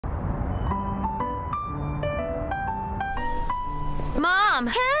Mom!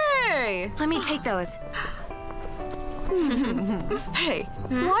 Hey! Let me take those. Hey,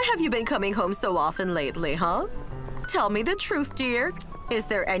 why have you been coming home so often lately, huh? Tell me the truth, dear. Is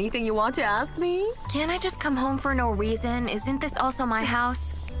there anything you want to ask me? Can't I just come home for no reason? Isn't this also my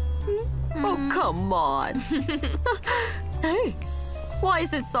house? Oh, come on. Hey, why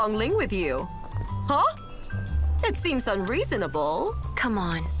isn't Song Ling with you? Huh? It seems unreasonable. Come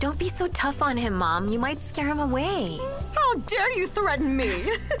on, don't be so tough on him, Mom. You might scare him away. How dare you threaten me?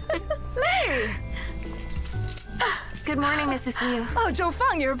 Hey! Good morning, Mrs. Liu. Oh, Zhou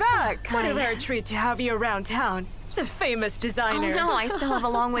Fang, you're back. What Hi. a rare treat to have you around town. The famous Oh designer. no, I still have a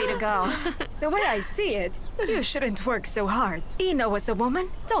long way to go. The way I see it, you shouldn't work so hard. You know, as a woman,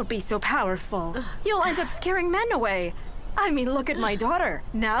 don't be so powerful. You'll end up scaring men away. I mean, look at my daughter.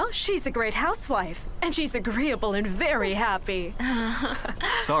 Now, she's a great housewife. And she's agreeable and very happy.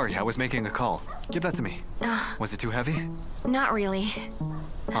 Sorry, I was making a call. Give that to me. Was it too heavy? Not really.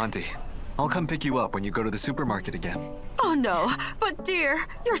 Auntie, I'll come pick you up when you go to the supermarket again. Oh no, but dear,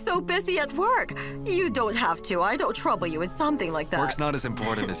 you're so busy at work. You don't have to. I don't trouble you with something like that. Work's not as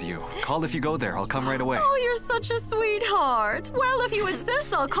important as you. Call if you go there. I'll come right away. Oh, you're such a sweetheart. Well, if you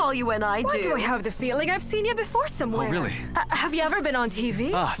insist, I'll call you when I Why do I have the feeling I've seen you before somewhere? Oh, really? Have you ever been on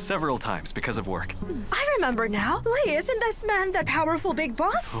TV? Several times because of work. I remember now. Lee, isn't this man that powerful big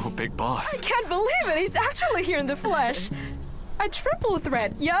boss? Oh, big boss. I can't believe it. He's actually here in the flesh. A triple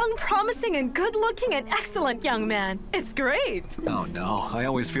threat. Young, promising, and good-looking, and excellent young man. It's great. Oh no, I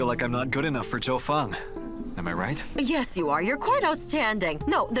always feel like I'm not good enough for Zhou Fang. Am I right? Yes, you are. You're quite outstanding.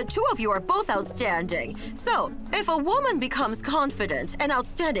 No, the two of you are both outstanding. So, if a woman becomes confident and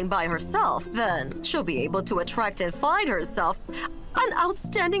outstanding by herself, then she'll be able to attract and find herself an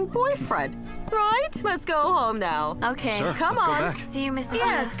outstanding boyfriend. Right? Let's go home now. Okay. Sure, Come let's on. go back. See you, Mrs.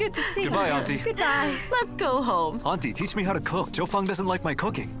 Yes, Liu. good to see you. Goodbye, Auntie. Goodbye. Let's go home. Auntie, teach me how to cook. Zhou Fang doesn't like my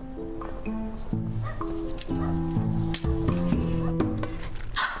cooking.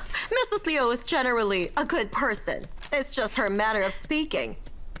 Mrs. Liu is generally a good person. It's just her manner of speaking.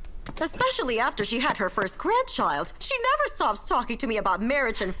 Especially after she had her first grandchild. She never stops talking to me about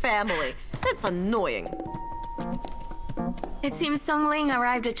marriage and family. It's annoying. It seems Song Ling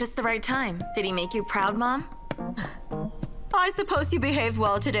arrived at just the right time. Did he make you proud, Mom? I suppose you behaved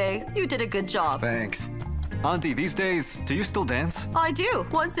well today. You did a good job. Thanks. Auntie, these days, do you still dance? I do,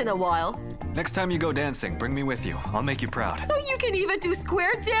 once in a while. Next time you go dancing, bring me with you. I'll make you proud. So you can even do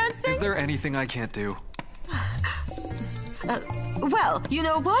square dancing? Is there anything I can't do? Well, you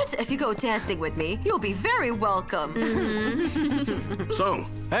know what? If you go dancing with me, you'll be very welcome. So,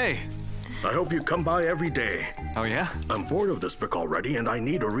 Hey! I hope you come by every day. Oh yeah? I'm bored of this book already, and I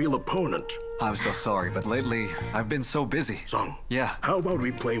need a real opponent. I'm so sorry, but lately, I've been so busy. Song, Yeah. how about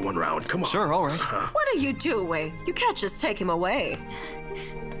we play one round? Come on. Sure, all right. What are you doing? You can't just take him away.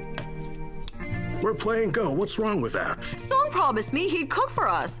 We're playing Go. What's wrong with that? Song promised me he'd cook for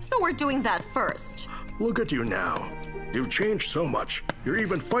us, so we're doing that first. Look at you now. You've changed so much. You're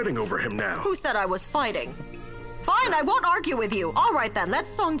even fighting over him now. Who said I was fighting? Fine, I won't argue with you. All right then, let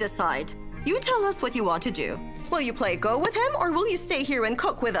Song decide. You tell us what you want to do. Will you play Go with him, or will you stay here and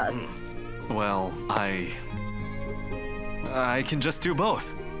cook with us? Well, I can just do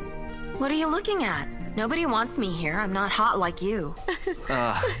both. What are you looking at? Nobody wants me here. I'm not hot like you.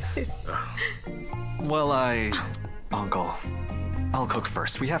 Well, Uncle, I'll cook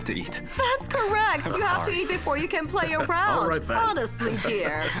first. We have to eat. That's correct. I'm You have to sorry. eat before you can play around. All right, then. Honestly,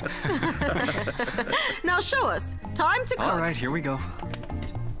 dear. Now show us. Time to cook. All right, here we go.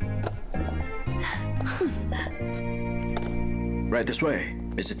 Right this way.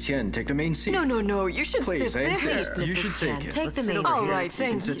 Mrs. Tian, take the main seat. No. You should Please, I sit there. insist. You should take it. Take the Let's sit main over seat. All here. right, You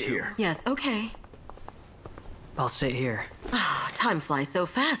can thank sit you. here. Yes, okay. I'll sit here. Time flies so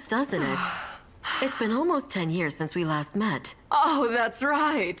fast, doesn't it? It's been almost 10 years since we last met. Oh, that's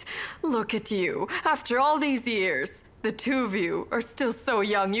right. Look at you. After all these years, the two of you are still so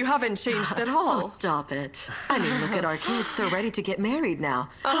young. You haven't changed at all. Oh, stop it. I mean, look at our kids. They're ready to get married now.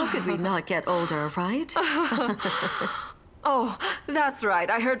 How could we not get older, right? Oh, that's right.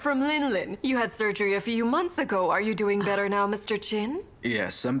 I heard from Lin Lin. You had surgery a few months ago. Are you doing better now, Mr. Chin?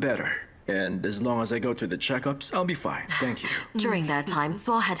 Yes, I'm better. And as long as I go to the checkups, I'll be fine. Thank you. During that time,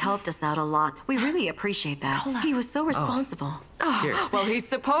 Zhou had helped us out a lot. We really appreciate that. He was so responsible. Here. Well, he's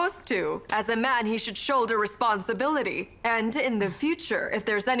supposed to. As a man, he should shoulder responsibility. And in the future, if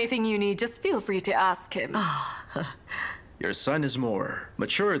there's anything you need, just feel free to ask him. Your son is more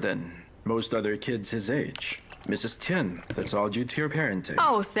mature than most other kids his age. Mrs. Tian, that's all due to your parenting.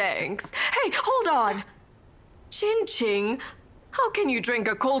 Oh, thanks. Hey, hold on. Chin Ching, How can you drink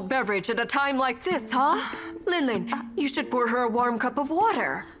a cold beverage at a time like this, huh? Lin, you should pour her a warm cup of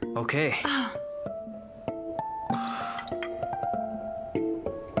water. Okay.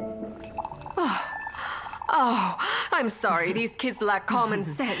 Oh, I'm sorry, these kids lack common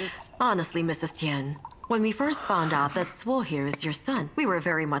sense. Honestly, Mrs. Tian, when we first found out that Zhou here is your son, we were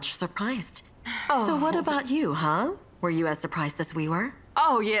very much surprised. So what about you, huh? Were you as surprised as we were?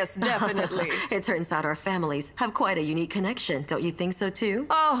 Oh, yes, definitely. It turns out our families have quite a unique connection, don't you think so too?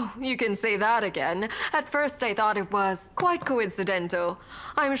 Oh, you can say that again. At first I thought it was quite coincidental.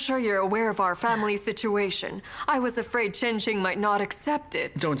 I'm sure you're aware of our family situation. I was afraid Chenqing might not accept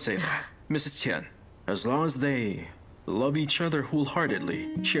it. Don't say that. Mrs. Tian, as long as they love each other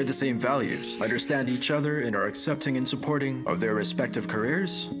wholeheartedly, share the same values, understand each other, and are accepting and supporting of their respective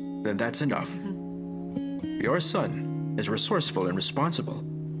careers, then that's enough. Your son is resourceful and responsible.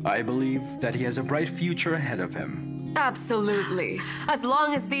 I believe that he has a bright future ahead of him. Absolutely. As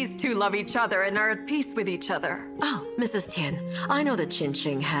long as these two love each other and are at peace with each other. Oh, Mrs. Tian, I know that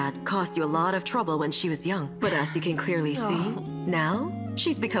Chenqing had caused you a lot of trouble when she was young, but as you can clearly see, now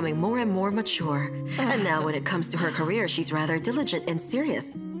she's becoming more and more mature. And now when it comes to her career, she's rather diligent and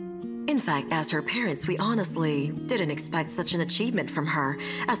serious. In fact, as her parents, we honestly didn't expect such an achievement from her.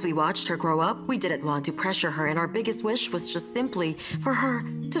 As we watched her grow up, we didn't want to pressure her, and our biggest wish was just simply for her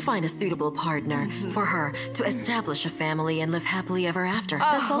to find a suitable partner, for her to establish a family and live happily ever after.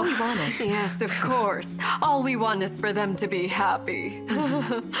 That's all we wanted. Yes, of course. All we want is for them to be happy.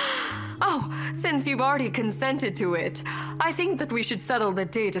 Oh, since you've already consented to it, I think that we should settle the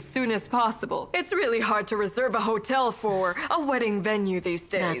date as soon as possible. It's really hard to reserve a hotel for a wedding venue these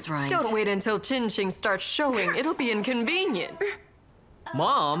days. That's right. Don't wait until Chenqing starts showing. It'll be inconvenient.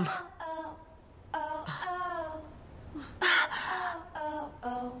 Mom!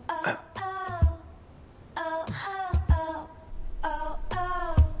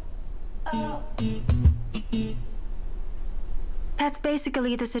 That's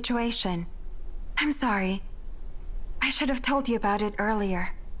basically the situation. I'm sorry. I should have told you about it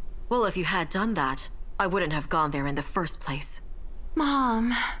earlier. Well, if you had done that, I wouldn't have gone there in the first place.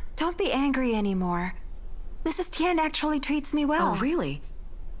 Mom, don't be angry anymore. Mrs. Tian actually treats me well. Oh, really?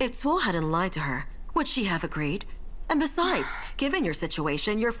 If Zhou hadn't lied to her, would she have agreed? And besides, given your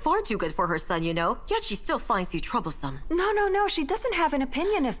situation, you're far too good for her son, you know, yet she still finds you troublesome. No, she doesn't have an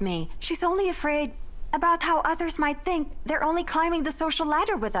opinion of me. She's only afraid about how others might think they're only climbing the social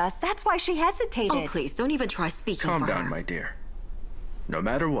ladder with us. That's why she hesitated. Oh, please, don't even try speaking for her. Calm down, my dear. No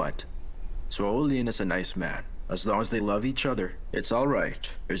matter what, Zhou Lin is a nice man. As long as they love each other, it's all right.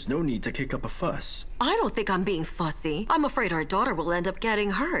 There's no need to kick up a fuss. I don't think I'm being fussy. I'm afraid our daughter will end up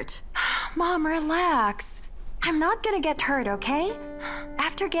getting hurt. Mom, relax. I'm not gonna get hurt, okay?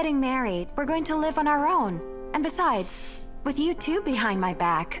 After getting married, we're going to live on our own. And besides, with you two behind my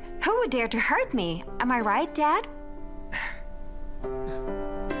back, who would dare to hurt me? Am I right, Dad?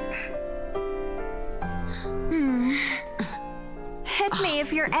 Hit me.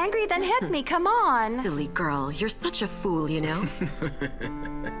 If you're angry, then hit me. Come on. Silly girl, you're such a fool, you know?